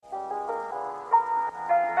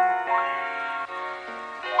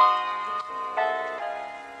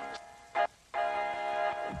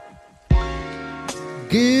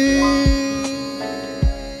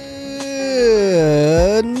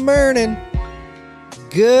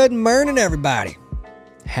Good morning, everybody.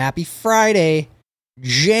 Happy Friday,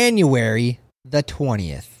 January the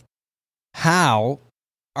 20th. How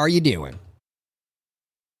are you doing?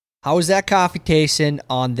 How is that coffee tasting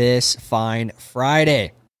on this fine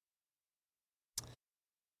Friday?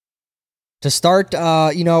 To start,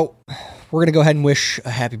 we're going to go ahead and wish a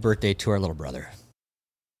happy birthday to our little brother.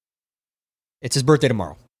 It's his birthday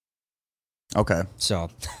tomorrow. Okay. So,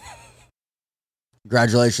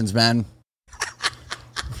 congratulations, man.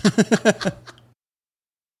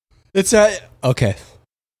 it's okay.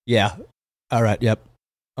 Yeah. All right. Yep.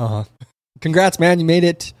 Congrats, man. You made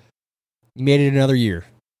it. You made it another year.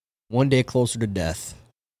 One day closer to death.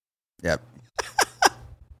 Yep.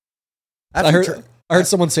 I heard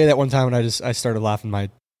someone say that one time, and I started laughing my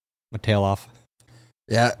tail off.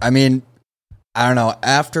 Yeah, I mean, I don't know.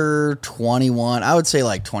 After 21, I would say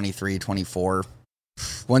like 23, 24.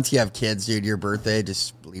 Once you have kids, dude, your birthday,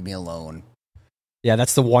 just leave me alone. Yeah,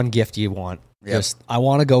 that's the one gift you want. Yep. Just, I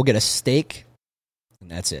want to go get a steak,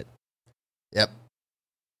 and that's it. Yep.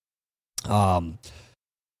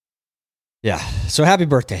 Yeah. So happy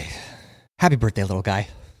birthday. Happy birthday, little guy.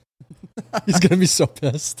 He's going to be so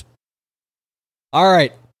pissed. All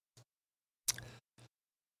right.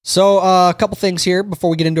 So a couple things here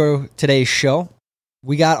before we get into today's show.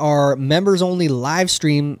 We got our members-only live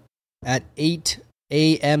stream at 8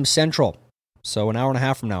 a.m. Central. So an hour and a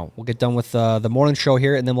half from now. We'll get done with the morning show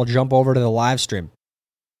here, and then we'll jump over to the live stream.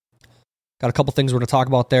 Got a couple things we're going to talk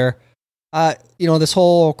about there. This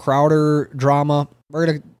whole Crowder drama, we're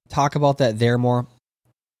going to talk about that there more.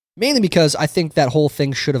 Mainly because I think that whole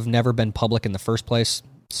thing should have never been public in the first place.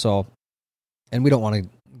 So, and we don't want to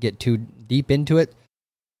get too deep into it.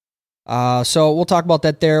 So we'll talk about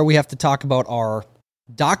that there. We have to talk about our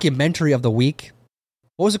documentary of the week.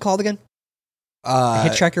 What was it called again?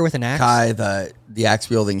 Hitchhiker with an Axe? Kai, the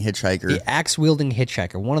axe-wielding hitchhiker. The axe-wielding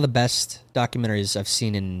hitchhiker. One of the best documentaries I've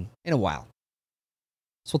seen in a while.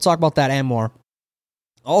 So we'll talk about that and more.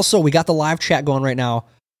 Also, we got the live chat going right now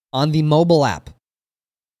on the mobile app.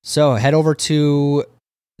 So head over to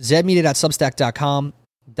zmedia.substack.com,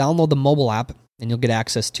 download the mobile app, and you'll get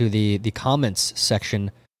access to the comments section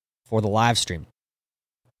for the live stream.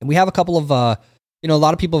 And we have a couple of, a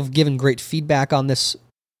lot of people have given great feedback on this,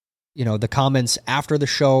 the comments after the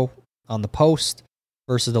show on the post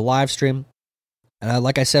versus the live stream. And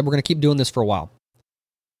like I said, we're going to keep doing this for a while.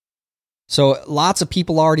 So lots of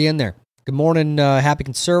people already in there. Good morning, Happy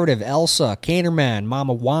Conservative, Elsa, Canerman,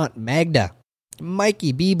 Mama Want, Magda,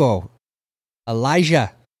 Mikey, Bebo,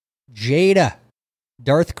 Elijah, Jada,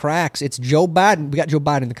 Darth Cracks. It's Joe Biden. We got Joe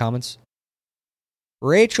Biden in the comments.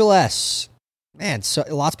 Rachel S. Man, so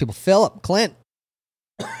lots of people. Philip, Clint.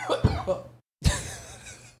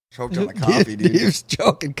 Choked on my coffee, dude. He was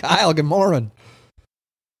joking. Kyle, good morning.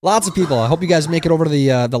 Lots of people. I hope you guys make it over to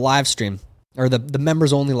the live stream, or the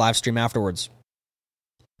members-only live stream afterwards.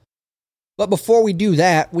 But before we do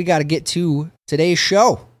that, we got to get to today's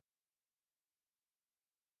show.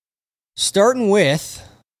 Starting with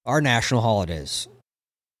our national holidays.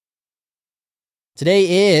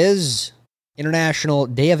 Today is International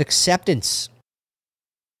Day of Acceptance.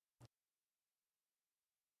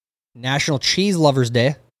 National Cheese Lovers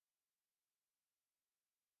Day.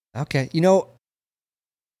 Okay,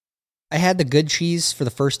 I had the good cheese for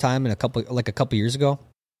the first time in a couple years ago.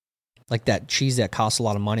 Like that cheese that costs a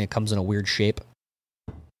lot of money. It comes in a weird shape.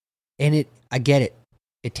 And I get it.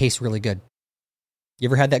 It tastes really good. You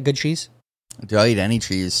ever had that good cheese? Do I eat any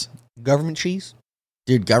cheese? Government cheese?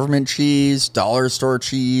 Dude, government cheese, dollar store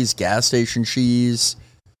cheese, gas station cheese,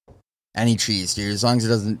 any cheese, dude. As long as it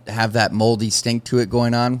doesn't have that moldy stink to it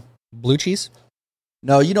going on. Blue cheese?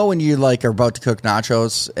 No, when you are about to cook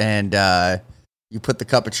nachos and you put the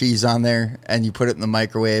cup of cheese on there and you put it in the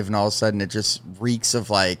microwave and all of a sudden it just reeks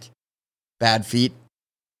of bad feet.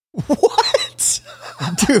 What?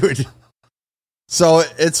 Dude. So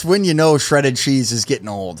it's when shredded cheese is getting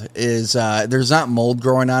old. There's not mold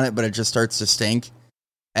growing on it, but it just starts to stink.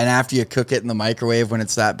 And after you cook it in the microwave when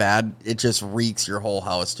it's that bad, it just reeks your whole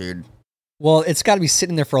house, dude. Well, it's got to be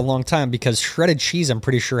sitting there for a long time because shredded cheese, I'm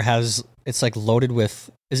pretty sure it's loaded with,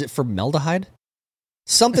 is it formaldehyde?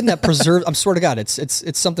 Something that preserves, I'm swear to God,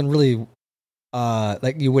 it's something really,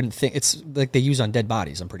 you wouldn't think, it's like they use on dead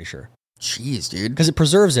bodies, I'm pretty sure. Jeez, dude. Because it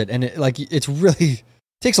preserves it, and it's really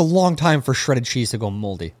takes a long time for shredded cheese to go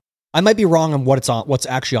moldy. I might be wrong on what's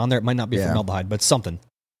actually on there. It might not be formaldehyde, but it's something.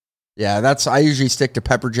 Yeah, I usually stick to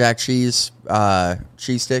pepper jack cheese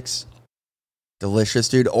sticks. Delicious,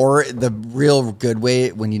 dude. Or the real good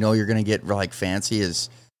way when you're going to get fancy is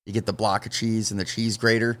you get the block of cheese and the cheese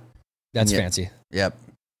grater. That's fancy. Yep.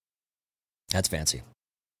 That's fancy.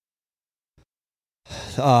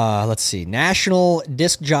 Let's see. National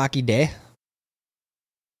Disc Jockey Day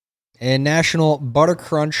and National Butter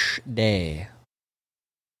Crunch Day.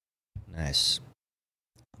 Nice.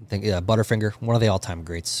 I'm thinking Butterfinger, one of the all-time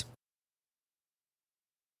greats.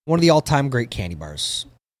 One of the all-time great candy bars.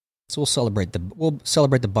 So we'll celebrate the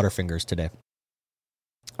Butterfingers today.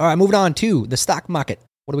 All right, moving on to the stock market.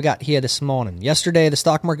 What do we got here this morning? Yesterday, the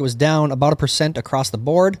stock market was down about 1% across the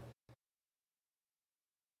board.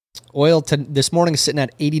 Oil this morning is sitting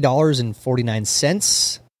at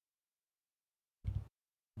 $80.49.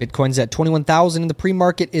 Bitcoin's at 21,000, and the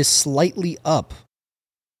pre-market is slightly up.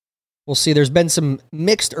 We'll see. There's been some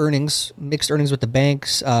mixed earnings with the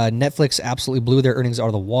banks. Netflix absolutely blew their earnings out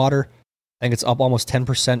of the water. I think it's up almost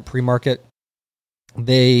 10% pre-market.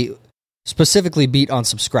 They specifically beat on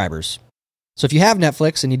subscribers. So if you have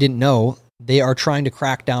Netflix and you didn't know, they are trying to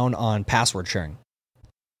crack down on password sharing.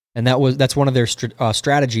 And that's one of their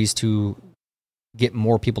strategies to get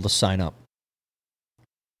more people to sign up.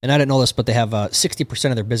 And I didn't know this, but they have 60%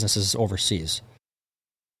 of their businesses overseas.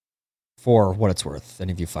 For what it's worth,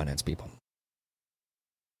 any of you finance people.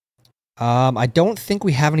 I don't think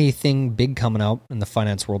we have anything big coming out in the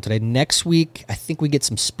finance world today. Next week, I think we get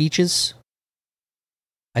some speeches.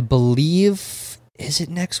 I believe, is it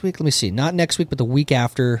next week? Let me see. Not next week, but the week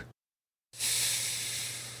after.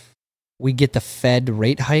 We get the Fed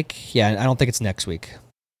rate hike. Yeah, I don't think it's next week.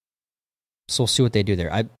 So we'll see what they do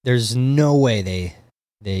there. There's no way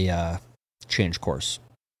they change course.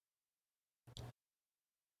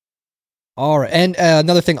 All right, and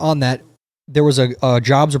another thing on that, there was a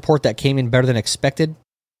jobs report that came in better than expected.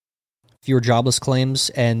 Fewer jobless claims,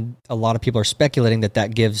 and a lot of people are speculating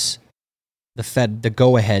that gives the Fed the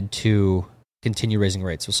go-ahead to continue raising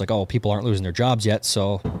rates. So it's like, oh, people aren't losing their jobs yet,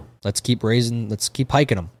 so let's keep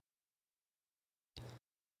hiking them.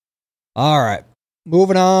 All right,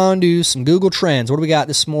 moving on to some Google Trends. What do we got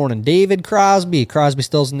this morning? David Crosby. Crosby,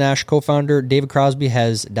 Stills, and Nash co-founder. David Crosby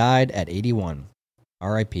has died at 81.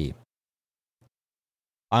 R.I.P.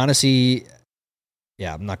 Honestly,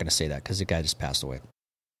 yeah, I'm not going to say that because the guy just passed away.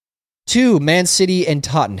 2, Man City and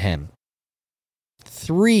Tottenham.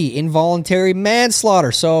 3, involuntary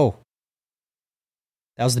manslaughter. So,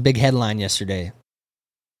 that was the big headline yesterday.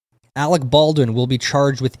 Alec Baldwin will be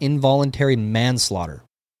charged with involuntary manslaughter.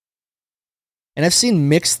 And I've seen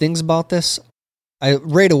mixed things about this.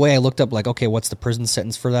 Right away, I looked up, like, okay, what's the prison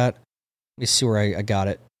sentence for that? Let me see where I got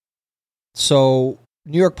it. So,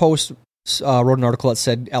 New York Post wrote an article that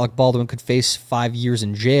said Alec Baldwin could face 5 years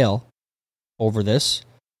in jail over this.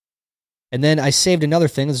 And then I saved another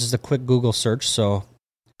thing. This is a quick Google search, so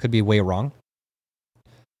could be way wrong.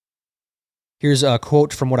 Here's a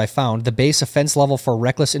quote from what I found. The base offense level for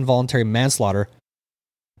reckless involuntary manslaughter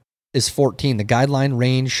is 14. The guideline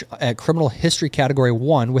range at criminal history category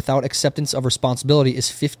 1 without acceptance of responsibility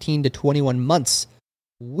is 15 to 21 months.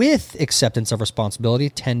 With acceptance of responsibility,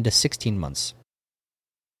 10 to 16 months.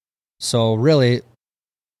 So really,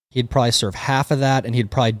 he'd probably serve half of that, and he'd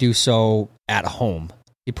probably do so at home.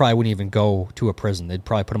 He probably wouldn't even go to a prison. They'd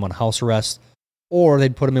probably put him on house arrest, or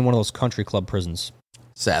they'd put him in one of those country club prisons.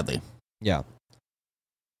 Sadly. Yeah.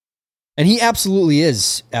 And he absolutely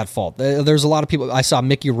is at fault. There's a lot of people. I saw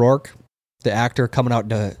Mickey Rourke, the actor, coming out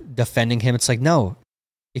defending him. It's like, no,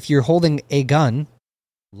 if you're holding a gun,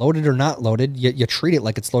 loaded or not loaded, you treat it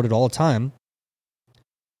like it's loaded all the time.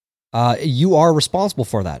 You are responsible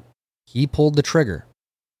for that. He pulled the trigger.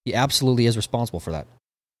 He absolutely is responsible for that.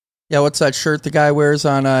 Yeah, what's that shirt the guy wears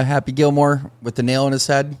on Happy Gilmore with the nail in his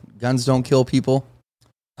head? Guns don't kill people.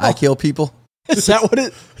 Oh. I kill people. Is that what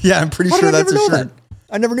it? Yeah, I'm pretty sure that's a shirt. That?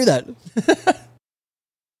 I never knew that.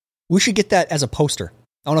 We should get that as a poster.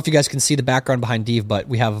 I don't know if you guys can see the background behind Dave, but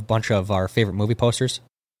we have a bunch of our favorite movie posters.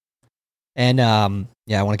 And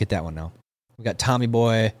yeah, I want to get that one now. We got Tommy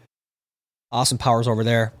Boy, Austin Powers over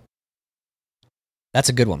there. That's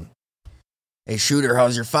a good one. Hey, shooter,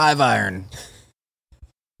 how's your 5-iron?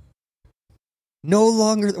 No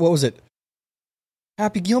longer, what was it?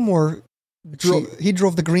 Happy Gilmore, he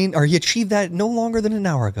drove the green, or he achieved that no longer than an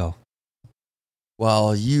hour ago.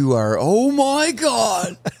 Well, you are, oh my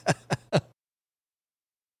God.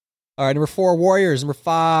 All right, number 4, Warriors. Number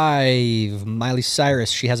 5, Miley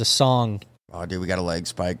Cyrus. She has a song. Oh, dude, we got a leg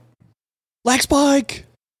spike. Leg spike!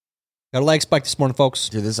 Got a leg spike this morning, folks.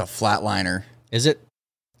 Dude, this is a flatliner. Is it?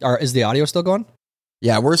 Or is the audio still going?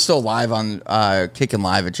 Yeah, we're still live on Kicking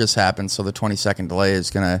Live. It just happened, so the 20-second delay is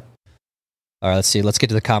going to... All right, let's see. Let's get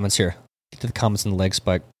to the comments here. Get to the comments in the leg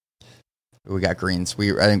spike. We got greens.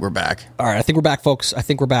 I think we're back. All right, I think we're back, folks. I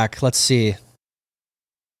think we're back. Let's see.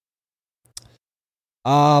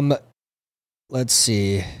 Let's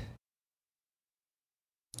see.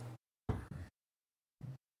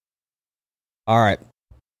 All right.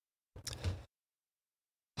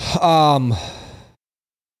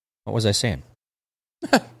 What was I saying?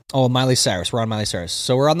 Oh, Miley Cyrus. We're on Miley Cyrus.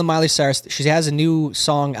 So we're on the Miley Cyrus. She has a new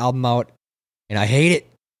song album out, and I hate it.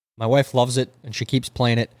 My wife loves it, and she keeps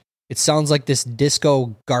playing it. It sounds like this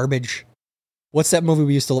disco garbage. What's that movie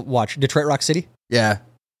we used to watch? Detroit Rock City? Yeah.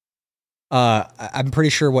 I'm pretty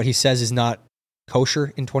sure what he says is not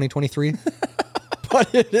kosher in 2023,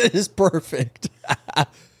 but it is perfect.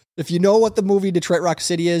 If you know what the movie Detroit Rock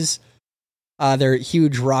City is, they're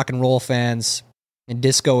huge rock and roll fans, and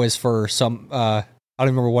disco is for some, I don't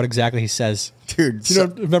remember what exactly he says. Dude. Do you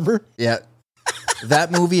know, remember? Yeah.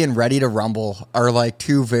 That movie and Ready to Rumble are like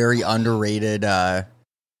two very underrated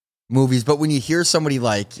movies. But when you hear somebody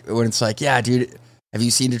when it's like, yeah, dude, have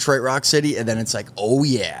you seen Detroit Rock City? And then it's like, oh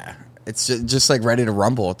yeah. It's just like Ready to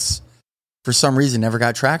Rumble. It's, for some reason, never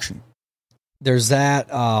got traction. There's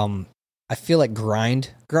that, I feel like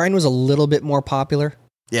Grind. Grind was a little bit more popular.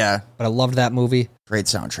 Yeah. But I loved that movie. Great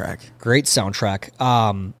soundtrack. Great soundtrack.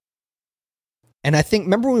 And I think,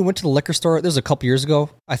 remember when we went to the liquor store? This was a couple years ago.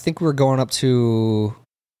 I think we were going up to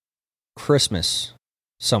Christmas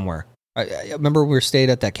somewhere. I remember we were stayed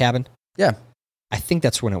at that cabin. Yeah. I think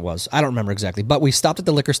that's when it was. I don't remember exactly. But we stopped at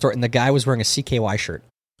the liquor store, and the guy was wearing a CKY shirt.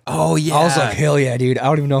 Oh, yeah. I was like, hell yeah, dude. I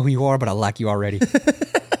don't even know who you are, but I like you already.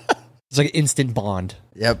 It's like an instant bond.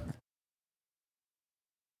 Yep.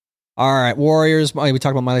 All right, Warriors. We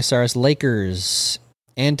talked about Miley Cyrus. Lakers.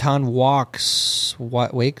 Anton Wakes.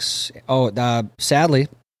 Oh, sadly,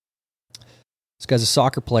 this guy's a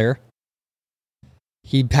soccer player.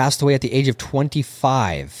 He passed away at the age of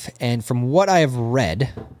 25. And from what I have read,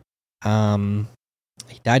 he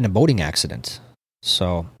died in a boating accident.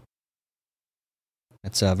 So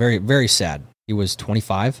it's very, very sad. He was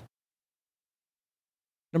 25.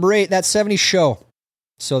 Number 8, that 70s show.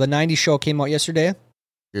 So the 90s show came out yesterday.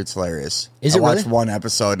 It's hilarious. Is it really? I watched one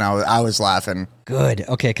episode and I was laughing. Good.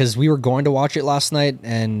 Okay, because we were going to watch it last night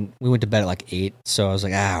and we went to bed at like 8. So I was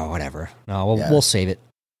like, whatever. No, we'll save it.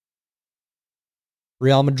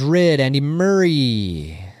 Real Madrid, Andy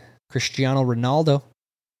Murray, Cristiano Ronaldo.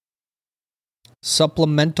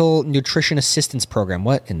 Supplemental Nutrition Assistance Program.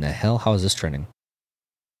 What in the hell? How is this trending?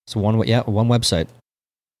 It's one website.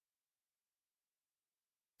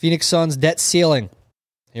 Phoenix Suns debt ceiling.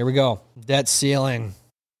 Here we go. Debt ceiling.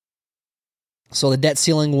 So the debt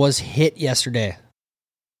ceiling was hit yesterday.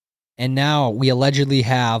 And now we allegedly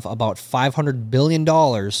have about $500 billion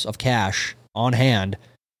of cash on hand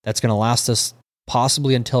that's going to last us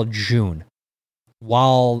possibly until June,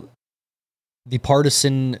 while the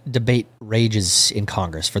partisan debate rages in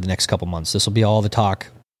Congress for the next couple months. This will be all the talk.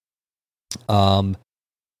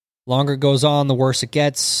 Longer it goes on, the worse it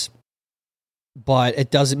gets. But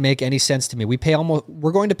it doesn't make any sense to me.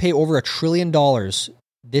 We're going to pay over $1 trillion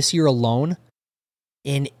this year alone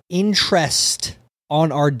in interest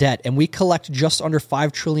on our debt, and we collect just under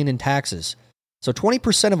 $5 trillion in taxes. So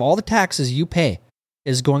 20% of all the taxes you pay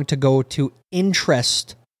is going to go to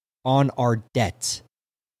interest on our debt.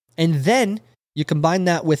 And then you combine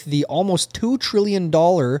that with the almost $2 trillion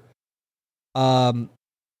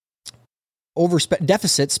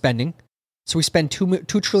deficit spending. So we spend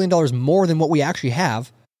 $2 trillion more than what we actually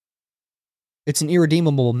have. It's an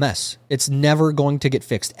irredeemable mess. It's never going to get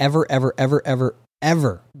fixed.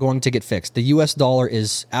 Ever going to get fixed. The US dollar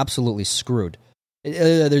is absolutely screwed.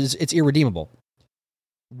 It's irredeemable.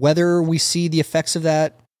 Whether we see the effects of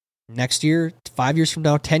that next year, 5 years from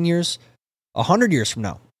now, 10 years, 100 years from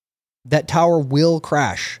now, that tower will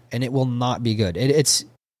crash and it will not be good. It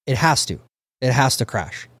has to. It has to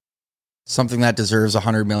crash. Something that deserves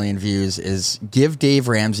 100 million views is give Dave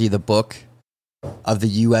Ramsey the book of the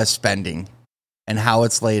U.S. spending and how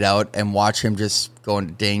it's laid out and watch him just go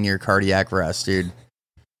into dang near cardiac arrest, dude.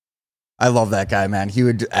 I love that guy, man. He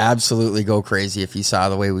would absolutely go crazy if he saw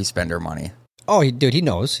the way we spend our money. Oh, dude, he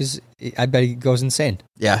knows. I bet he goes insane.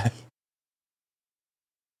 Yeah.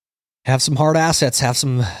 Have some hard assets. Have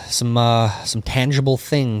some tangible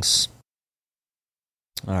things.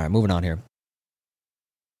 All right, moving on here.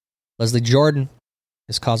 Leslie Jordan,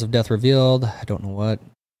 his cause of death revealed. I don't know what.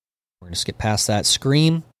 We're going to skip past that.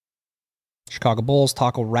 Scream. Chicago Bulls,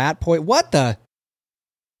 Taco rat poison. What the?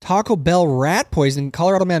 Taco Bell rat poisoning.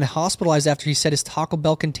 Colorado man hospitalized after he said his Taco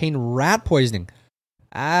Bell contained rat poisoning.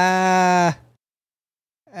 I'm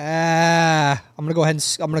going to go ahead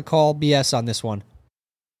and I'm going to call BS on this one.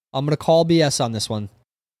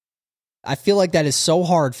 I feel like that is so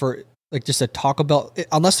hard for like just a Taco Bell,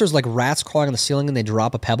 unless there's like rats crawling on the ceiling and they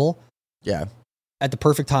drop a pebble. Yeah. At the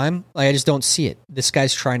perfect time. Like, I just don't see it. This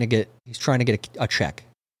guy's trying to get a check.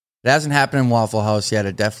 It hasn't happened in Waffle House yet.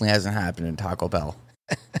 It definitely hasn't happened in Taco Bell.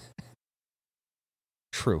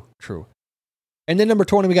 True. And then number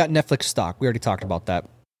 20, we got Netflix stock. We already talked about that.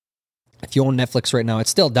 If you own Netflix right now,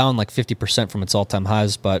 it's still down like 50% from its all-time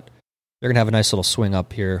highs, but they're going to have a nice little swing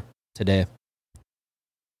up here today.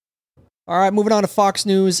 All right, moving on to Fox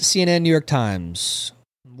News, CNN, New York Times.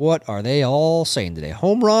 What are they all saying today?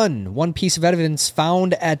 Home run. One piece of evidence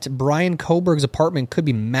found at Brian Koberg's apartment could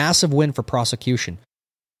be massive win for prosecution.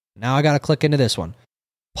 Now I got to click into this one.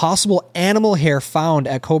 Possible animal hair found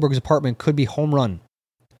at Koberg's apartment could be home run.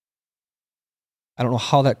 I don't know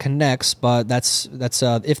how that connects, but that's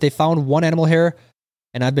if they found one animal hair,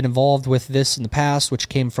 and I've been involved with this in the past, which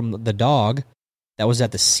came from the dog that was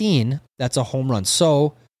at the scene, that's a home run.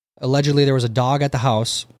 So allegedly there was a dog at the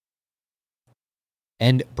house,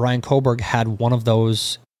 and Brian Koberg had one of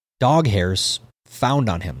those dog hairs found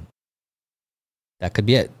on him. That could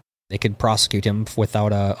be it. They could prosecute him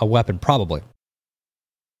without a weapon, probably.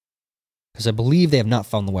 Because I believe they have not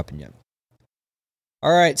found the weapon yet.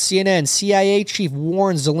 All right, CNN. CIA chief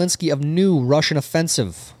warns Zelensky of new Russian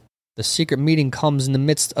offensive. The secret meeting comes in the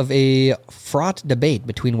midst of a fraught debate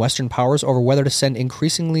between Western powers over whether to send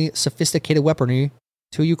increasingly sophisticated weaponry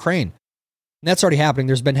to Ukraine. And that's already happening.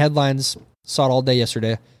 There's been headlines. Saw it all day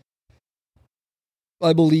yesterday.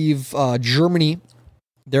 I believe Germany,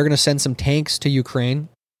 they're going to send some tanks to Ukraine.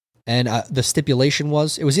 And the stipulation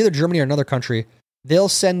was, it was either Germany or another country. They'll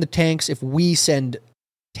send the tanks if we send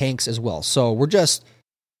tanks as well. So we're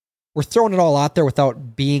throwing it all out there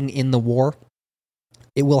without being in the war.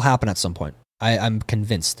 It will happen at some point. I'm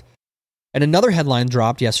convinced. And another headline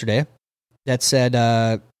dropped yesterday that said,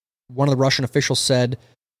 one of the Russian officials said,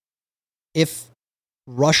 if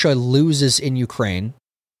Russia loses in Ukraine,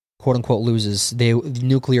 quote unquote loses, the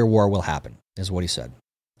nuclear war will happen, is what he said.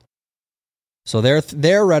 So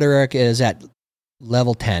their rhetoric is at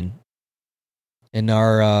level 10. And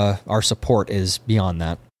our support is beyond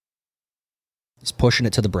that. It's pushing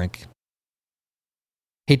it to the brink.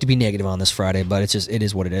 Hate to be negative on this Friday, but it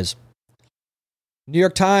is what it is. New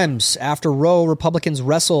York Times. After Roe, Republicans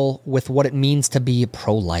wrestle with what it means to be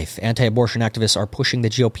pro-life. Anti-abortion activists are pushing the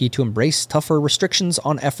GOP to embrace tougher restrictions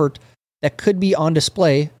on effort that could be on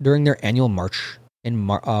display during their annual march in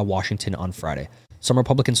Washington on Friday. Some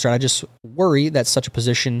Republican strategists worry that such a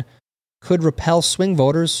position could repel swing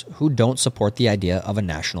voters who don't support the idea of a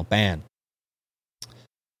national ban.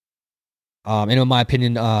 And in my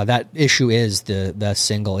opinion, that issue is the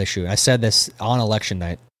single issue. I said this on election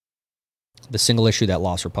night. The single issue that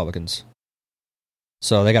lost Republicans.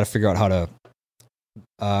 So they got to figure out how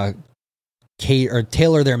to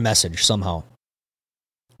tailor their message somehow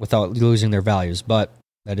without losing their values. But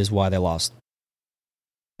that is why they lost.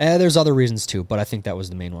 And there's other reasons too, but I think that was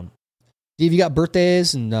the main one. Steve, you got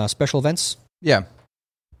birthdays and special events? Yeah.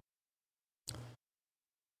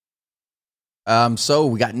 So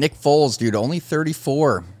we got Nick Foles, dude, only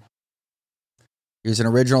 34. He was an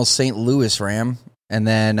original St. Louis Ram. And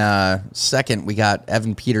then second, we got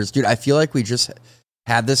Evan Peters. Dude, I feel like we just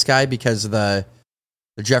had this guy because of the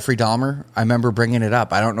Jeffrey Dahmer. I remember bringing it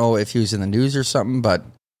up. I don't know if he was in the news or something, but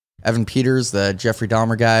Evan Peters, the Jeffrey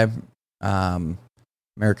Dahmer guy,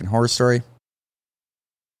 American Horror Story.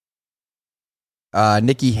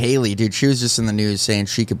 Nikki Haley, dude, she was just in the news saying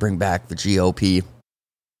she could bring back the GOP.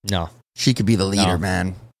 No. She could be the leader,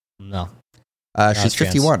 man. No. She's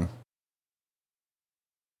 51.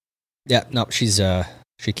 Yeah, no,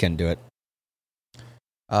 she can do it.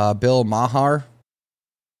 Bill Maher.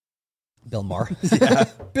 Bill Maher? Yeah.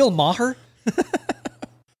 Bill Maher?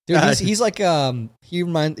 Dude, he's like,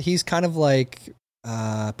 he's kind of like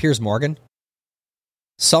Piers Morgan.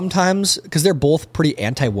 Sometimes, because they're both pretty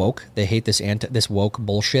anti-woke. They hate this woke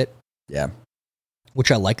bullshit. Yeah.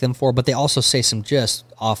 Which I like them for, but they also say some just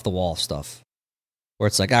off-the-wall stuff. Where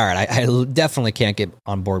it's like, all right, I definitely can't get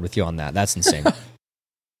on board with you on that. That's insane.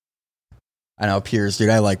 I know, Piers, dude.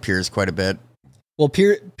 I like Piers quite a bit. Well,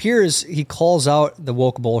 Piers, he calls out the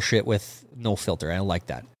woke bullshit with no filter. I like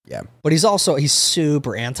that. Yeah. But he's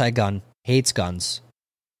super anti-gun, hates guns.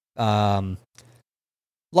 Lots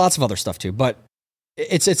of other stuff too, but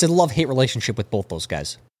it's a love-hate relationship with both those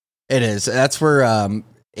guys. It is. That's where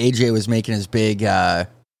AJ was making his big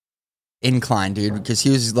incline, dude, because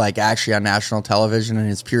he was like actually on national television, and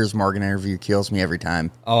his Piers Morgan interview kills me every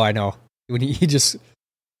time. Oh, I know. When he just,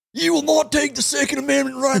 you will not take the Second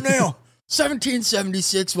Amendment right now.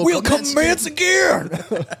 1776 will commence again.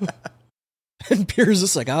 And Piers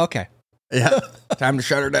is like, oh, okay. Yeah. Time to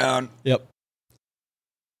shut her down. Yep.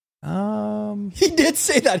 He did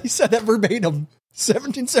say that. He said that verbatim.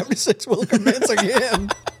 1776 will commence again.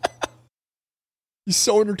 He's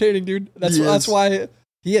so entertaining, dude. That's why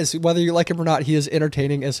he is. Whether you like him or not, he is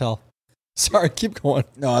entertaining as hell. Sorry, keep going.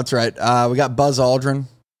 No, that's right. We got Buzz Aldrin,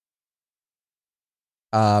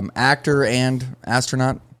 actor and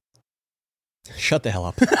astronaut. Shut the hell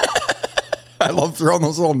up. I love throwing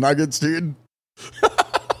those little nuggets, dude.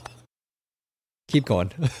 Keep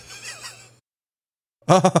going.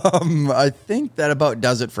 I think that about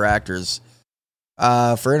does it for actors.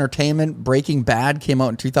 For entertainment, Breaking Bad came out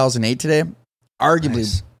in 2008 today. Arguably,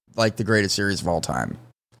 Nice. like the greatest series of all time.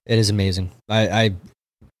 It is amazing. I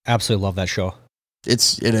absolutely love that show.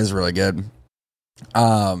 It is really good.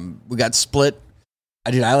 We got Split.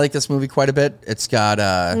 I like this movie quite a bit. It's got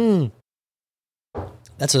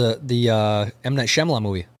That's the M. Night Shyamalan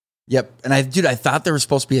movie. Yep. And I thought there was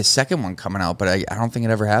supposed to be a second one coming out, but I don't think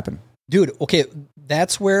it ever happened. Dude, okay,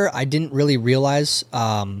 that's where I didn't really realize.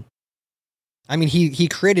 I mean, he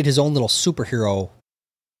created his own little superhero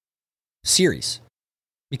series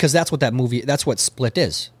because that's what what Split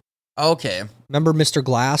is. Okay. Remember Mr.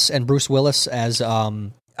 Glass and Bruce Willis as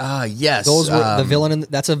yes. those were the villain.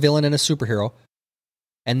 That's a villain and a superhero,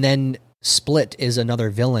 and then Split is another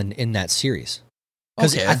villain in that series.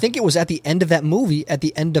 Because Okay. I think it was at the end of that movie, at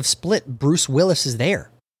the end of Split, Bruce Willis is there.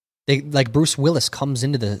 Bruce Willis comes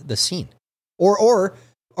into the scene, or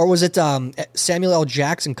was it Samuel L.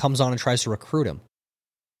 Jackson comes on and tries to recruit him?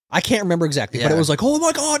 I can't remember exactly, but it Yeah. was like, oh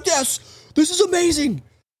my god, yes, this is amazing.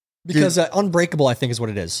 Because Unbreakable, I think, is what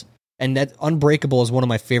it is, and that Unbreakable is one of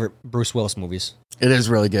my favorite Bruce Willis movies. It is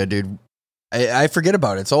really good, dude. I forget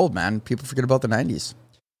about it. It's old, man. People forget about the 90s.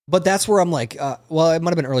 But that's where I'm like, well, it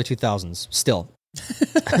might have been early 2000s still.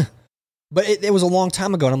 But it was a long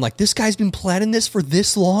time ago, and I'm like, this guy's been planning this for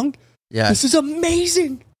this long? Yeah. This is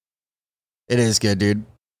amazing. It is good, dude.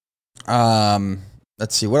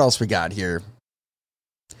 Let's see what else we got here.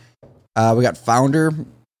 We got Founder,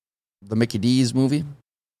 the Mickey D's movie.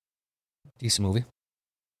 Decent movie.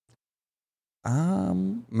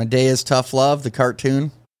 Medea's Tough Love, the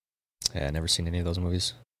cartoon. Yeah, I've never seen any of those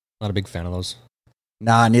movies. Not a big fan of those.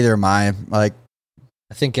 Nah, neither am I. Like,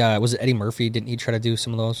 I think, was it Eddie Murphy? Didn't he try to do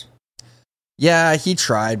some of those? yeah, he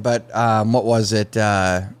tried, but what was it?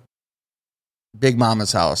 Big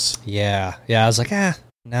Mama's House. Yeah. Yeah, I was like,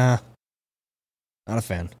 nah. Not a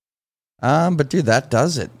fan. But dude, that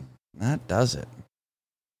does it. That does it.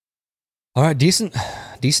 All right, decent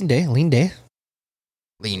day. Lean day.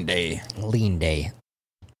 Lean day. Lean day.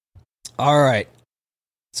 All right.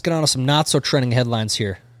 Let's get on to some not-so-trending headlines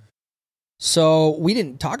here. So, we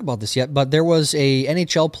didn't talk about this yet, but there was a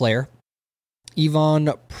NHL player, Ivan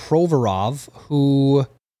Provorov, who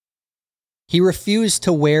he refused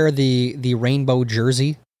to wear the rainbow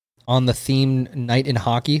jersey on the theme night in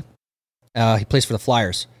hockey. He plays for the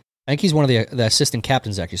Flyers. I think he's one of the assistant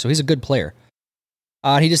captains, actually, so he's a good player.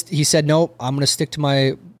 He said, no, I'm going to stick to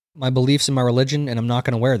my beliefs and my religion, and I'm not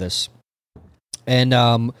going to wear this. And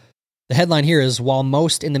the headline here is, while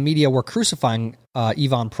most in the media were crucifying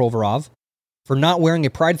Ivan Provorov for not wearing a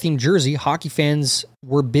Pride-themed jersey, hockey fans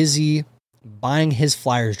were busy buying his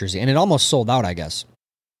Flyers jersey, and it almost sold out, I guess.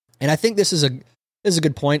 And I think this is a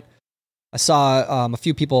good point. I saw a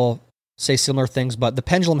few people say similar things, but the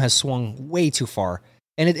pendulum has swung way too far,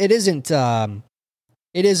 and it isn't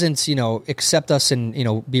accept us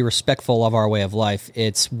and be respectful of our way of life.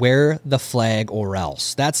 It's wear the flag or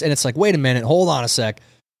else. And it's like, wait a minute, hold on a sec.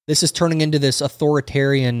 This is turning into this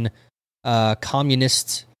authoritarian,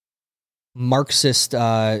 communist, Marxist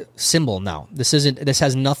symbol now. This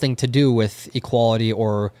has nothing to do with equality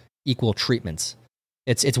or equal treatments.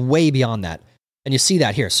 It's way beyond that, and you see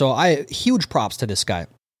that here. So huge props to this guy,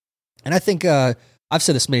 and I think I've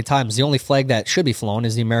said this many times. The only flag that should be flown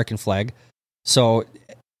is the American flag. So,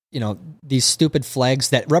 these stupid flags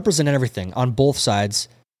that represent everything on both sides,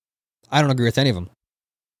 I don't agree with any of them.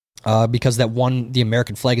 Because the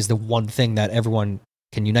American flag is the one thing that everyone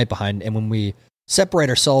can unite behind. And when we separate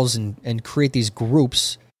ourselves and create these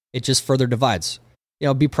groups, it just further divides.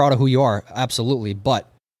 Be proud of who you are, absolutely. But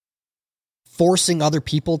forcing other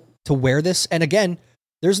people to wear this, and again,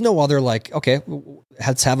 there's no other okay,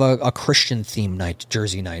 let's have a Christian theme night,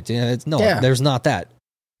 jersey night. There's not that.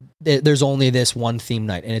 There's only this one theme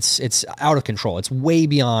night, and it's out of control. It's way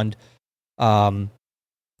beyond, where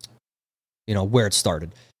it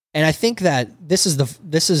started. And I think that this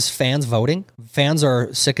is fans voting. Fans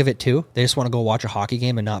are sick of it too. They just want to go watch a hockey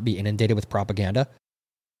game and not be inundated with propaganda.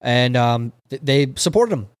 And they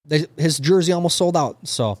supported him. His jersey almost sold out,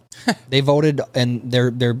 so they voted, and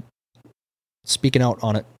they're speaking out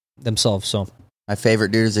on it themselves. So. My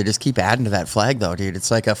favorite, dude, is they just keep adding to that flag, though, dude.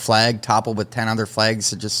 It's like a flag toppled with 10 other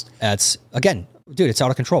flags. It's again, dude, it's out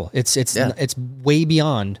of control. It's way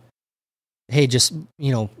beyond, hey, just,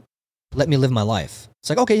 let me live my life. It's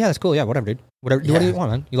like, okay, yeah, that's cool. Yeah, whatever, dude. Whatever. What do you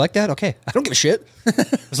want, man? You like that? Okay. I don't give a shit.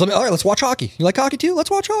 All right, let's watch hockey. You like hockey too?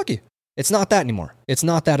 Let's watch hockey. It's not that anymore. It's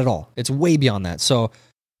not that at all. It's way beyond that. So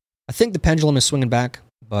I think the pendulum is swinging back,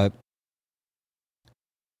 but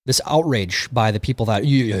this outrage by the people that,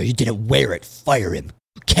 you didn't wear it, fire him,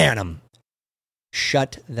 can him.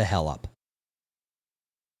 Shut the hell up.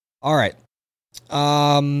 All right.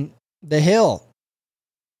 The Hill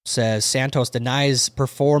says Santos denies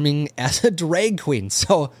performing as a drag queen.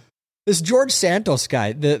 So this George Santos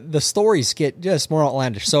guy, the stories get just more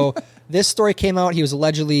outlandish. So this story came out. He was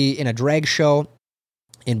allegedly in a drag show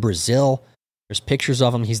in Brazil. There's pictures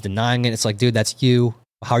of him. He's denying it. It's like, dude, that's you.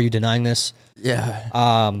 How are you denying this? Yeah.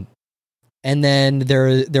 And then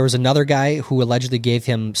there was another guy who allegedly gave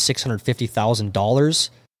him $650,000.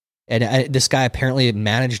 And this guy apparently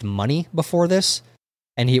managed money before this.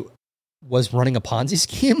 And he was running a Ponzi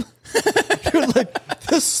scheme. Dude, like,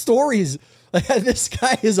 the stories, like, this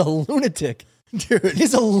guy is a lunatic. Dude,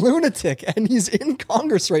 he's a lunatic, and he's in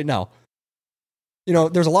Congress right now. You know,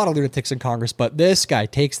 there's a lot of lunatics in Congress, but this guy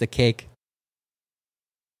takes the cake.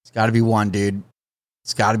 It's got to be one, dude.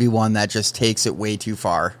 It's got to be one that just takes it way too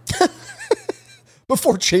far.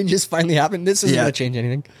 Before changes finally happen, this isn't going to change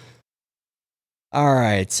anything. All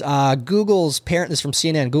right. Google's parent, this is from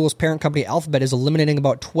CNN, Google's parent company Alphabet is eliminating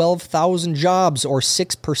about 12,000 jobs or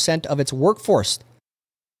 6% of its workforce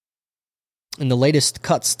in the latest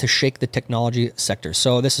cuts to shake the technology sector.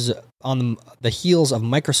 So this is on the heels of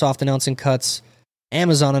Microsoft announcing cuts,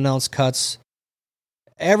 Amazon announced cuts.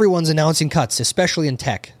 Everyone's announcing cuts, especially in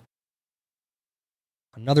tech.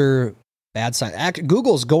 Another bad sign.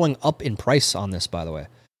 Google's going up in price on this, by the way.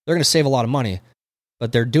 They're going to save a lot of money,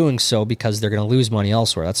 but they're doing so because they're going to lose money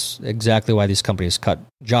elsewhere. That's exactly why these companies cut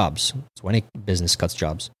jobs. That's why any business cuts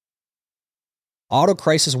jobs. Auto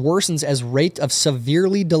crisis worsens as rate of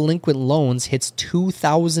severely delinquent loans hits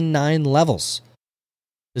 2009 levels.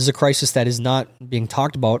 This is a crisis that is not being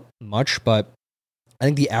talked about much, but I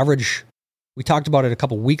think the average, we talked about it a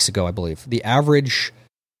couple weeks ago, I believe. The average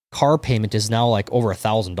car payment is now like over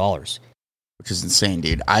 $1,000. Which is insane,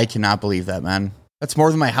 dude. I cannot believe that, man. That's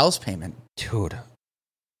more than my house payment. Dude.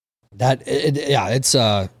 It's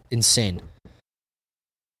insane.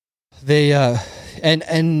 They,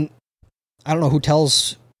 and I don't know who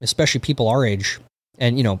tells, especially people our age,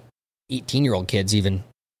 and, 18-year-old kids even,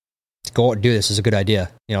 to go out and do this is a good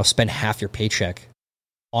idea. Spend half your paycheck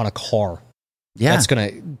on a car. Yeah. That's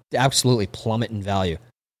going to absolutely plummet in value.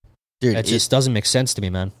 Dude, it just doesn't make sense to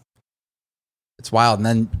me, man. It's wild. And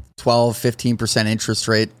then 12, 15% interest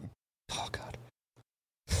rate. Oh, God.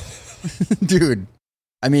 Dude.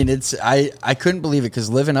 I mean, I couldn't believe it because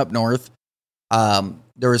living up north,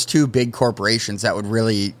 there was two big corporations that would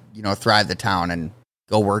really, thrive the town and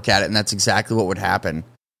go work at it. And that's exactly what would happen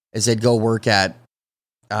is they'd go work at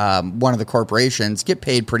one of the corporations, get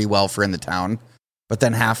paid pretty well for in the town, but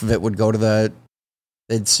then half of it would go to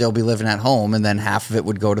they'd still be living at home, and then half of it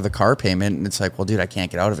would go to the car payment. And it's like, well, dude, I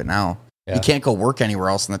can't get out of it now. Yeah. You can't go work anywhere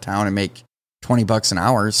else in the town and make $20 an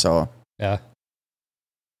hour. So yeah.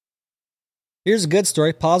 Here's a good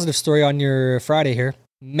story, positive story on your Friday here.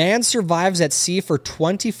 Man survives at sea for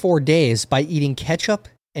 24 days by eating ketchup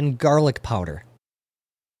and garlic powder.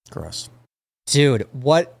 Gross. Dude,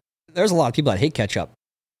 what? There's a lot of people that hate ketchup.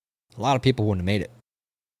 A lot of people wouldn't have made it.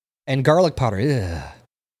 And garlic powder, ugh.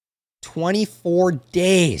 24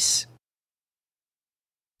 days.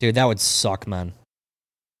 Dude, that would suck, man.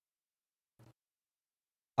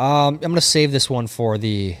 I'm going to save this one for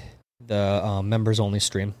the members only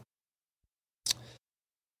stream.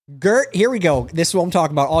 Gert, here we go. This is what I'm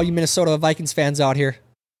talking about. All you Minnesota Vikings fans out here.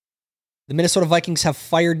 The Minnesota Vikings have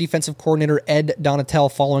fired defensive coordinator Ed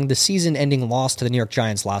Donatel following the season-ending loss to the New York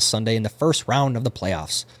Giants last Sunday in the first round of the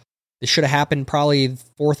playoffs. This should have happened probably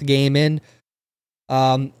fourth game in.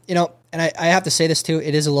 And I have to say this too.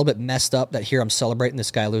 It is a little bit messed up that here I'm celebrating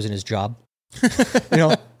this guy losing his job.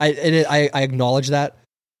 I acknowledge that.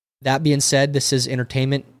 That being said, this is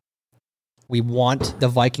entertainment. We want the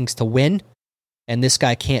Vikings to win, and this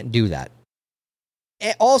guy can't do that.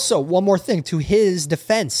 And also, one more thing to his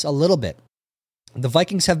defense, a little bit. The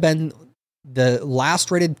Vikings have been the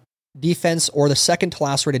last rated defense or the second to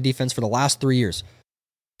last rated defense for the last 3 years.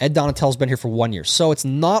 Ed Donatel's been here for 1 year. So it's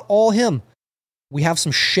not all him. We have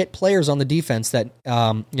some shit players on the defense that,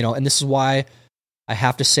 and this is why I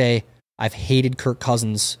have to say I've hated Kirk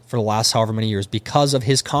Cousins for the last however many years because of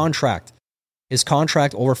his contract. His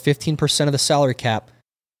contract, over 15% of the salary cap,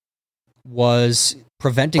 was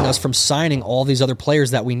preventing us from signing all these other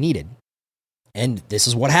players that we needed. And this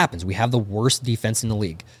is what happens. We have the worst defense in the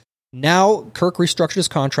league. Now, Kirk restructured his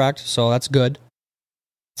contract, so that's good.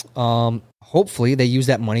 Hopefully they use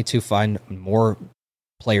that money to find more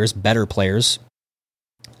players, better players.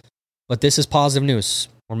 But this is positive news.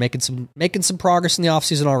 We're making some progress in the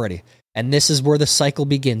offseason already. And this is where the cycle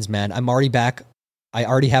begins, man. I'm already back. I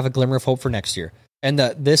already have a glimmer of hope for next year. And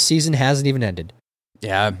this season hasn't even ended.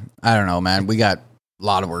 Yeah, I don't know, man. We got a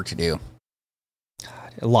lot of work to do.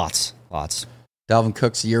 Lots. Dalvin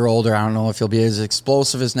Cook's a year older. I don't know if he'll be as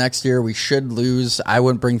explosive as next year. We should lose. I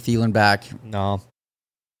wouldn't bring Thielen back. No.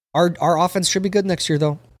 Our offense should be good next year,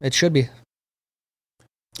 though. It should be.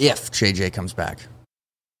 If JJ comes back.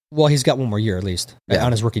 Well, he's got one more year at least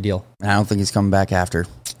on his rookie deal. I don't think he's coming back after.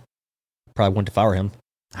 Probably wouldn't devour him.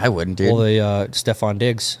 I wouldn't, dude. Well, the Stephon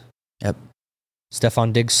Diggs. Yep.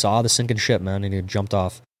 Stephon Diggs saw the sinking ship, man, and he jumped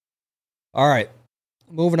off. All right.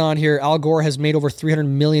 Moving on here. Al Gore has made over $300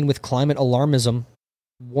 million with climate alarmism,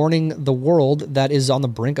 warning the world that is on the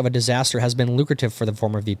brink of a disaster has been lucrative for the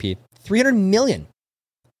former VP. $300 million.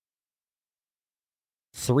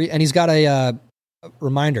 And he's got a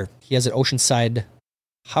reminder. He has an oceanside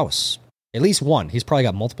house. At least one. He's probably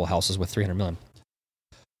got multiple houses with $300 million.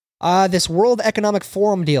 This World Economic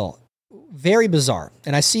Forum deal, very bizarre.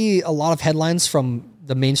 And I see a lot of headlines from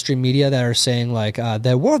the mainstream media that are saying like,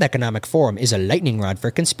 the World Economic Forum is a lightning rod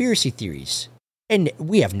for conspiracy theories. And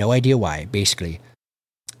we have no idea why, basically.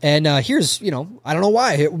 And here's, I don't know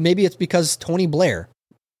why. Maybe it's because Tony Blair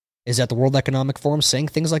is at the World Economic Forum saying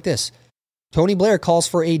things like this. Tony Blair calls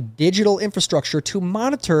for a digital infrastructure to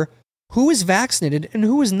monitor who is vaccinated and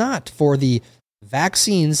who is not for the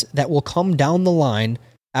vaccines that will come down the line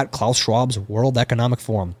at Klaus Schwab's World Economic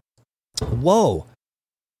Forum. Whoa.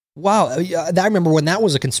 Wow. I remember when that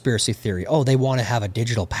was a conspiracy theory. Oh, they want to have a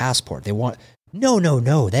digital passport. They want... No.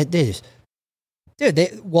 That is... Dude,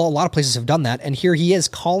 a lot of places have done that, and here he is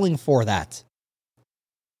calling for that.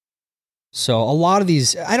 So a lot of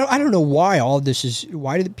these... I don't know why all of this is...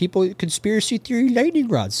 Why do people... Conspiracy theory lightning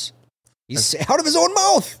rods? He's out of his own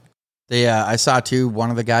mouth. I saw, too, one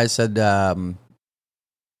of the guys said 1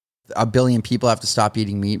 billion people have to stop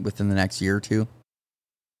eating meat within the next year or two.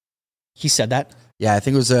 He said that? Yeah, I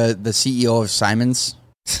think it was the CEO of Siemens.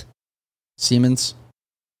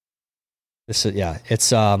 It's a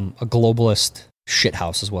globalist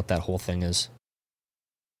shithouse is what that whole thing is.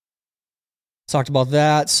 Talked about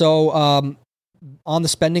that. So on the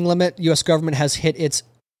spending limit, U.S. government has hit its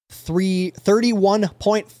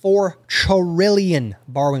 31.4 trillion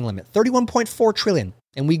borrowing limit. 31.4 trillion.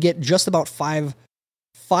 And we get just about 5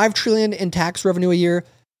 trillion in tax revenue a year.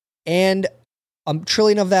 And $1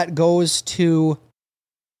 trillion of that goes to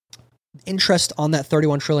interest on that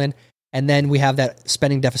 31 trillion. And then we have that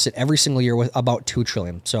spending deficit every single year with about 2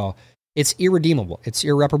 trillion. So it's irredeemable. It's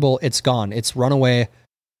irreparable. It's gone. It's run away.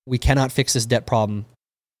 We cannot fix this debt problem.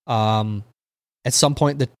 At some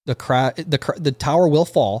point, the tower will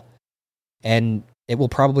fall, and it will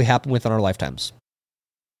probably happen within our lifetimes.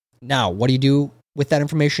 Now, what do you do with that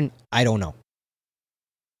information? I don't know.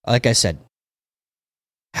 Like I said,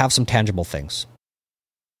 have some tangible things.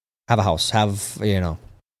 Have a house.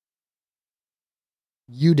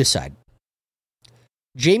 You decide.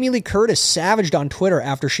 Jamie Lee Curtis savaged on Twitter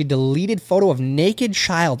after she deleted photo of naked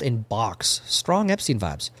child in box. Strong Epstein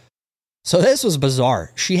vibes. So this was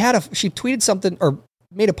bizarre. She tweeted something or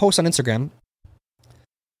made a post on Instagram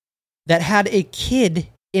that had a kid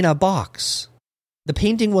in a box. The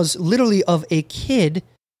painting was literally of a kid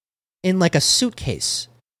in like a suitcase.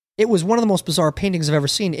 It was one of the most bizarre paintings I've ever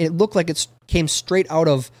seen. It looked like it came straight out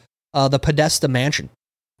of the Podesta mansion,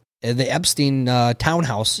 the Epstein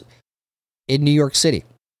townhouse in New York City.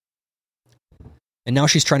 And now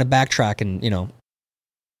she's trying to backtrack and, I don't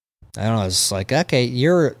know, it's like, okay,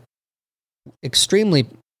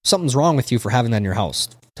 something's wrong with you for having that in your house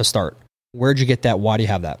to start. Where'd you get that? Why do you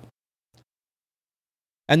have that?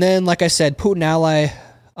 And then, like I said, Putin ally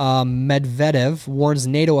Medvedev warns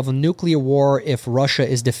NATO of a nuclear war if Russia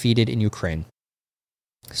is defeated in Ukraine.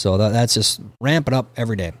 So that's just ramping up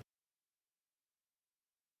every day.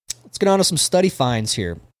 Let's get on to some study finds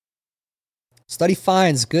here. Study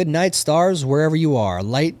finds good night stars wherever you are.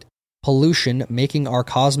 Light pollution making our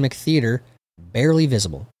cosmic theater barely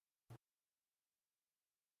visible.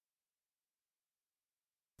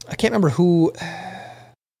 I can't remember who.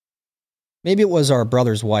 Maybe it was our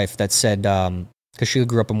brother's wife that said, because she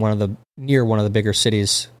grew up in near one of the bigger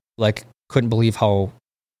cities, like couldn't believe how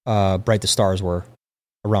bright the stars were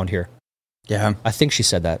around here. Yeah, I think she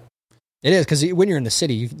said that. It is because when you're in the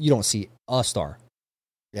city, you don't see a star.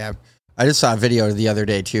 Yeah, I just saw a video the other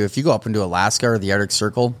day too. If you go up into Alaska or the Arctic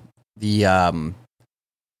Circle, the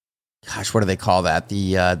what do they call that?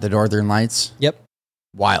 The Northern Lights. Yep.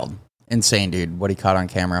 Wild, insane, dude. What he caught on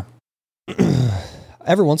camera.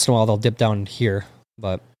 every once in a while they'll dip down here,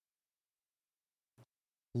 but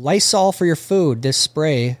Lysol for your food. This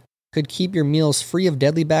spray could keep your meals free of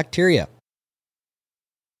deadly bacteria.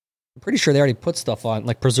 I'm pretty sure they already put stuff on,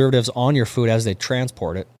 like preservatives on your food as they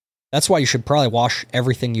transport it. That's why you should probably wash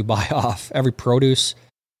everything you buy off. Every produce,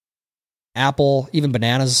 apple, even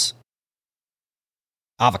bananas,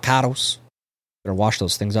 avocados. Better wash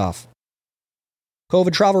those things off.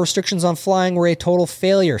 COVID travel restrictions on flying were a total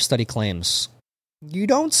failure, study claims. You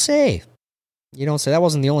don't say. You don't say. That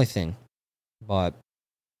wasn't the only thing. But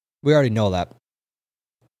we already know that.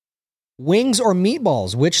 Wings or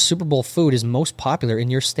meatballs? Which Super Bowl food is most popular in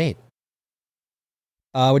your state?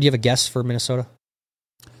 Would you have a guess for Minnesota?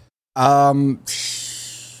 Dude,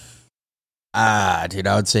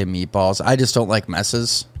 I would say meatballs. I just don't like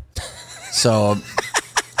messes. So,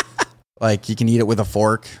 like, you can eat it with a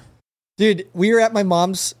fork. Dude, we were at my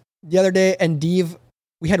mom's the other day, and Dave,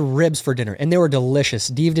 we had ribs for dinner, and they were delicious.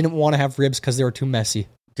 Dave didn't want to have ribs because they were too messy.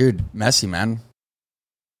 Dude, messy, man.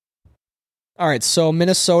 All right, so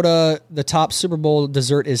Minnesota, the top Super Bowl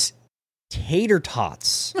dessert is tater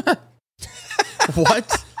tots.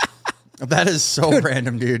 What? That is so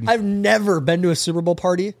random, dude. I've never been to a Super Bowl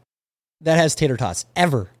party that has tater tots,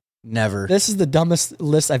 ever. Never. This is the dumbest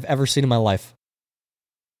list I've ever seen in my life.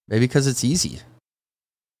 Maybe because it's easy.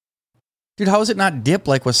 Dude, how is it not dip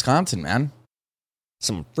like Wisconsin, man?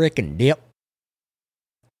 Some freaking dip.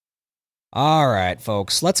 All right,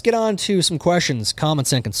 folks, let's get on to some questions,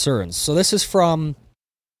 comments, and concerns. So this is from,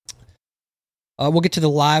 we'll get to the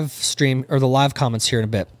live stream or the live comments here in a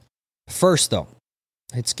bit. First, though,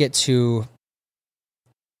 let's get to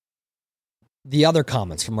the other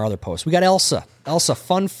comments from our other posts. We got Elsa. Elsa,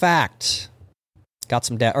 fun fact. Got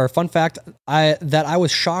some fun fact that I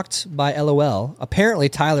was shocked by LOL. Apparently,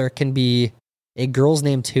 Tyler can be a girl's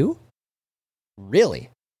name too? Really?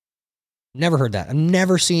 Never heard that. I've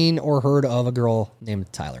never seen or heard of a girl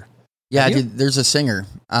named Tyler. Yeah, dude, there's a singer.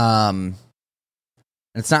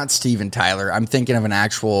 It's not Steven Tyler. I'm thinking of an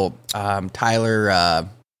actual Tyler.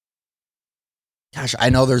 Gosh, I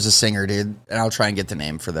know there's a singer, dude, and I'll try and get the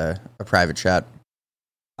name for a private chat.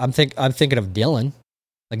 I'm thinking of Dylan.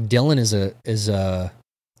 Like Dylan is a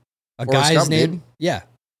guy's Gump, name. dude. Yeah,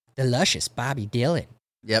 the luscious Bobby Dylan.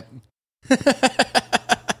 Yep.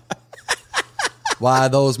 Why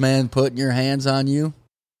those men putting your hands on you?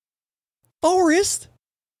 Forrest.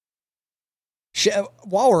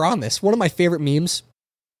 While we're on this, one of my favorite memes,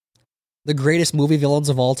 the greatest movie villains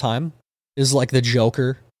of all time, is like the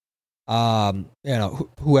Joker,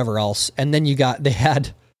 whoever else, and then they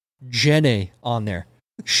had Jenny on there.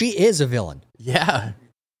 She is a villain. Yeah.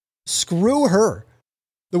 Screw her.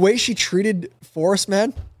 The way she treated Forrest,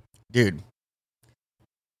 man. Dude.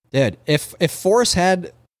 If Forrest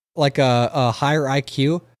had like a higher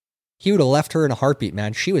IQ, he would have left her in a heartbeat,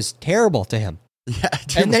 man. She was terrible to him. Yeah,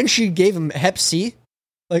 dude. And then she gave him Hep C.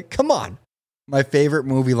 Like, come on. My favorite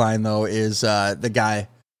movie line, though, is the guy,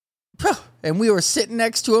 and we were sitting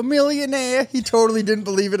next to a millionaire. He totally didn't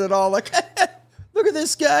believe it at all. Like, look at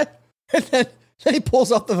this guy. And then he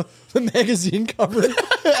pulls out the magazine cover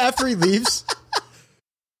After he leaves.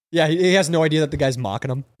 Yeah, he has no idea that the guy's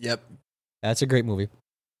mocking him. Yep. That's a great movie.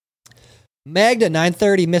 Magda,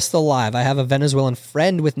 9:30, missed the live. I have a Venezuelan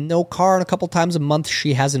friend with no car, and a couple times a month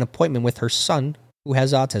she has an appointment with her son who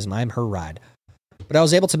has autism. I'm her ride. But I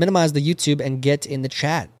was able to minimize the YouTube and get in the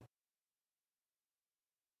chat.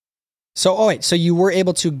 So you were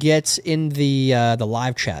able to get in the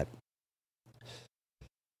live chat.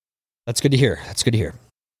 That's good to hear.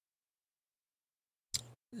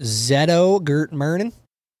 Zeto, Gert Mernon.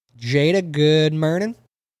 Jada, good morning.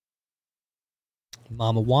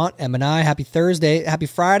 Mama Want, M&I, happy Thursday. Happy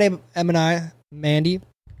Friday, M&I, Mandy.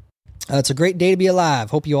 It's a great day to be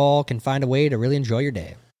alive. Hope you all can find a way to really enjoy your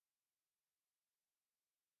day.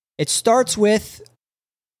 It starts with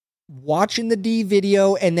watching the D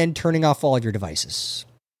video and then turning off all of your devices.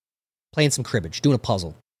 Playing some cribbage, doing a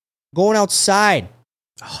puzzle. Going outside.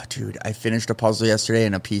 Oh, dude, I finished a puzzle yesterday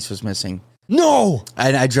and a piece was missing. No!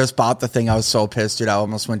 And I just bought the thing. I was so pissed, dude. I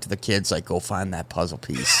almost went to the kids, like, go find that puzzle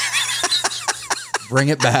piece. Bring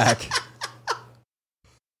it back.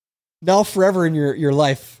 Now forever in your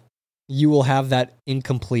life, you will have that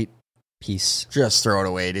incomplete piece. Just throw it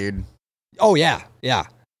away, dude. Oh, yeah.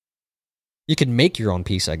 You can make your own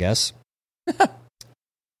piece, I guess.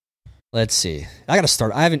 Let's see. I got to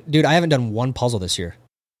start. I haven't done one puzzle this year.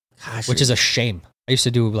 Gosh, which is a shame. I used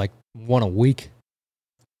to do like one a week.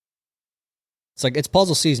 It's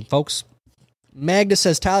puzzle season, folks. Magda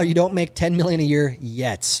says, Tyler, you don't make $10 million a year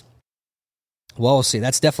yet. Well, we'll see.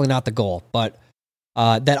 That's definitely not the goal, but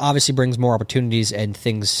that obviously brings more opportunities and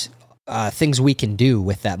things things we can do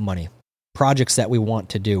with that money, projects that we want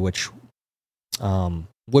to do, which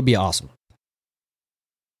would be awesome.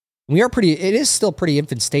 It is still pretty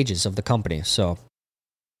infant stages of the company, so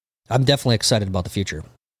I'm definitely excited about the future.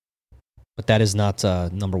 But that is not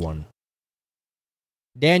number one.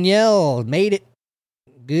 Danielle made it.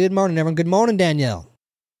 Good morning, everyone. Good morning, Danielle.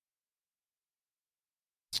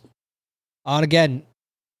 On again,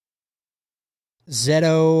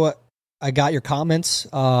 Zeto, I got your comments.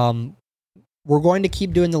 We're going to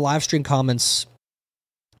keep doing the live stream comments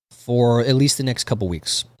for at least the next couple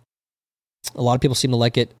weeks. A lot of people seem to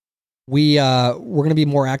like it. We're going to be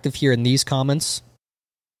more active here in these comments.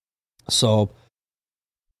 So,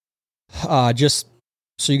 just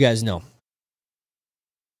so you guys know.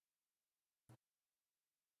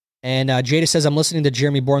 And Jada says, I'm listening to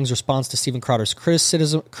Jeremy Boring's response to Steven Crowder's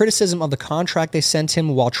criticism of the contract they sent him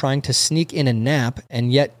while trying to sneak in a nap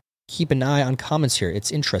and yet keep an eye on comments here.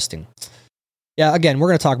 It's interesting. Yeah, again, we're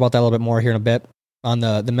going to talk about that a little bit more here in a bit on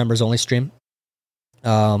the members only stream.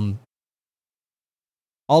 I'll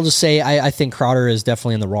just say I think Crowder is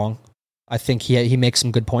definitely in the wrong. I think he makes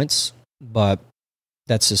some good points, but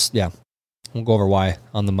that's just, yeah. We'll go over why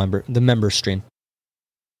on the member stream.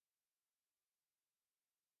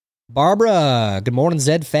 Barbara, good morning,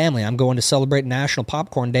 Zed family. I'm going to celebrate National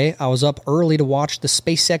Popcorn Day. I was up early to watch the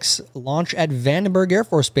SpaceX launch at Vandenberg Air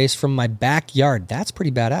Force Base from my backyard. That's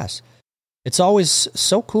pretty badass. It's always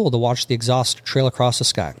so cool to watch the exhaust trail across the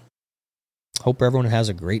sky. Hope everyone has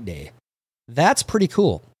a great day. That's pretty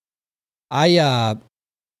cool. I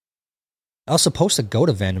was supposed to go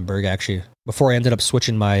to Vandenberg, actually, before I ended up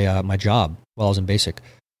switching my my job while I was in basic.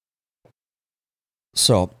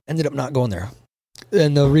 So, ended up not going there.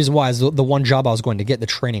 And the reason why is the one job I was going to get, the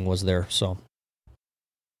training was there. So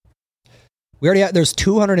we already had, there's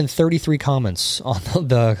 233 comments on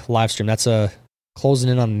the live stream. That's closing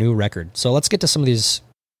in on a new record. So let's get to some of these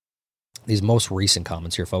most recent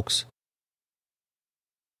comments here, folks.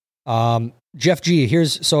 Jeff G,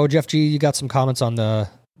 Jeff G, you got some comments on the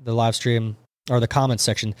live stream or the comments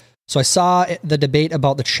section. So I saw the debate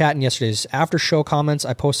about the chat in yesterday's after show comments.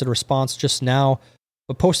 I posted a response just now,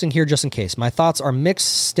 but posting here just in case. My thoughts are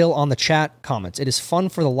mixed still on the chat comments. It is fun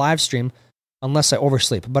for the live stream unless I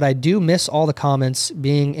oversleep, but I do miss all the comments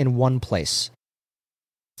being in one place.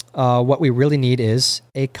 What we really need is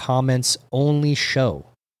a comments only show.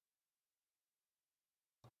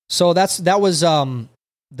 So that was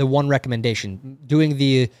the one recommendation. Doing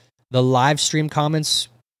the live stream comments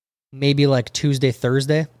maybe like Tuesday,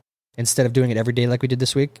 Thursday, instead of doing it every day like we did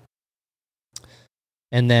this week.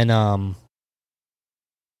 And then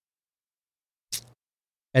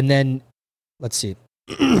let's see.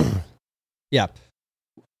 Yeah.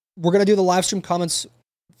 We're going to do the live stream comments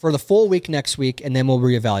for the full week next week, and then we'll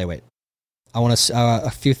reevaluate. I want to a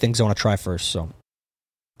few things I want to try first, so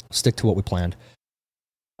stick to what we planned.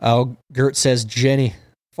 Gert says, Jenny,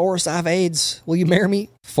 Forrest, I have AIDS. Will you marry me?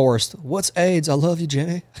 Forrest, what's AIDS? I love you,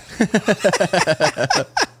 Jenny.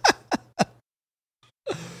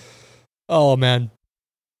 Oh, man.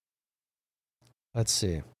 Let's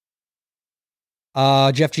see.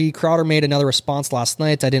 Jeff G. Crowder made another response last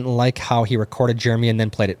night. I didn't like how he recorded Jeremy and then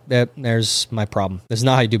played it. There's my problem. This is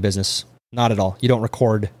not how you do business. Not at all. You don't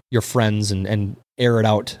record your friends and air it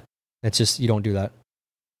out. It's just, you don't do that.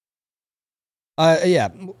 Yeah,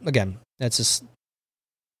 again, that's just...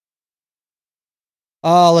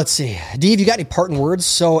 let's see. Dave, you got any parting words?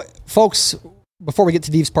 So, folks, before we get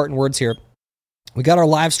to Dave's parting words here, we got our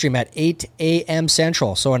live stream at 8 a.m.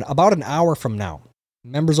 Central. So in about an hour from now,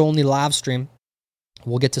 members only live stream.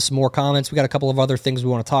 We'll get to some more comments. We got a couple of other things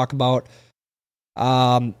we want to talk about.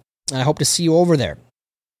 I hope to see you over there.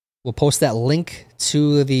 We'll post that link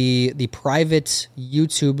to the private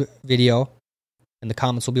YouTube video, and the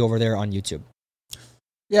comments will be over there on YouTube.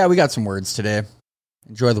 Yeah, we got some words today.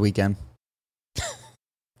 Enjoy the weekend.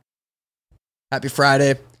 Happy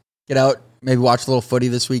Friday. Get out, maybe watch a little footy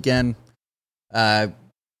this weekend. Got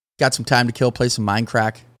some time to kill, play some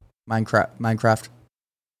Minecraft.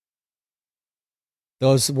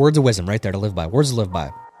 Those words of wisdom right there to live by. Words to live by.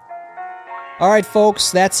 All right,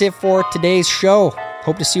 folks, that's it for today's show.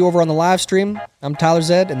 Hope to see you over on the live stream. I'm Tyler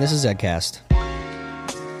Zed, and this is Zedcast.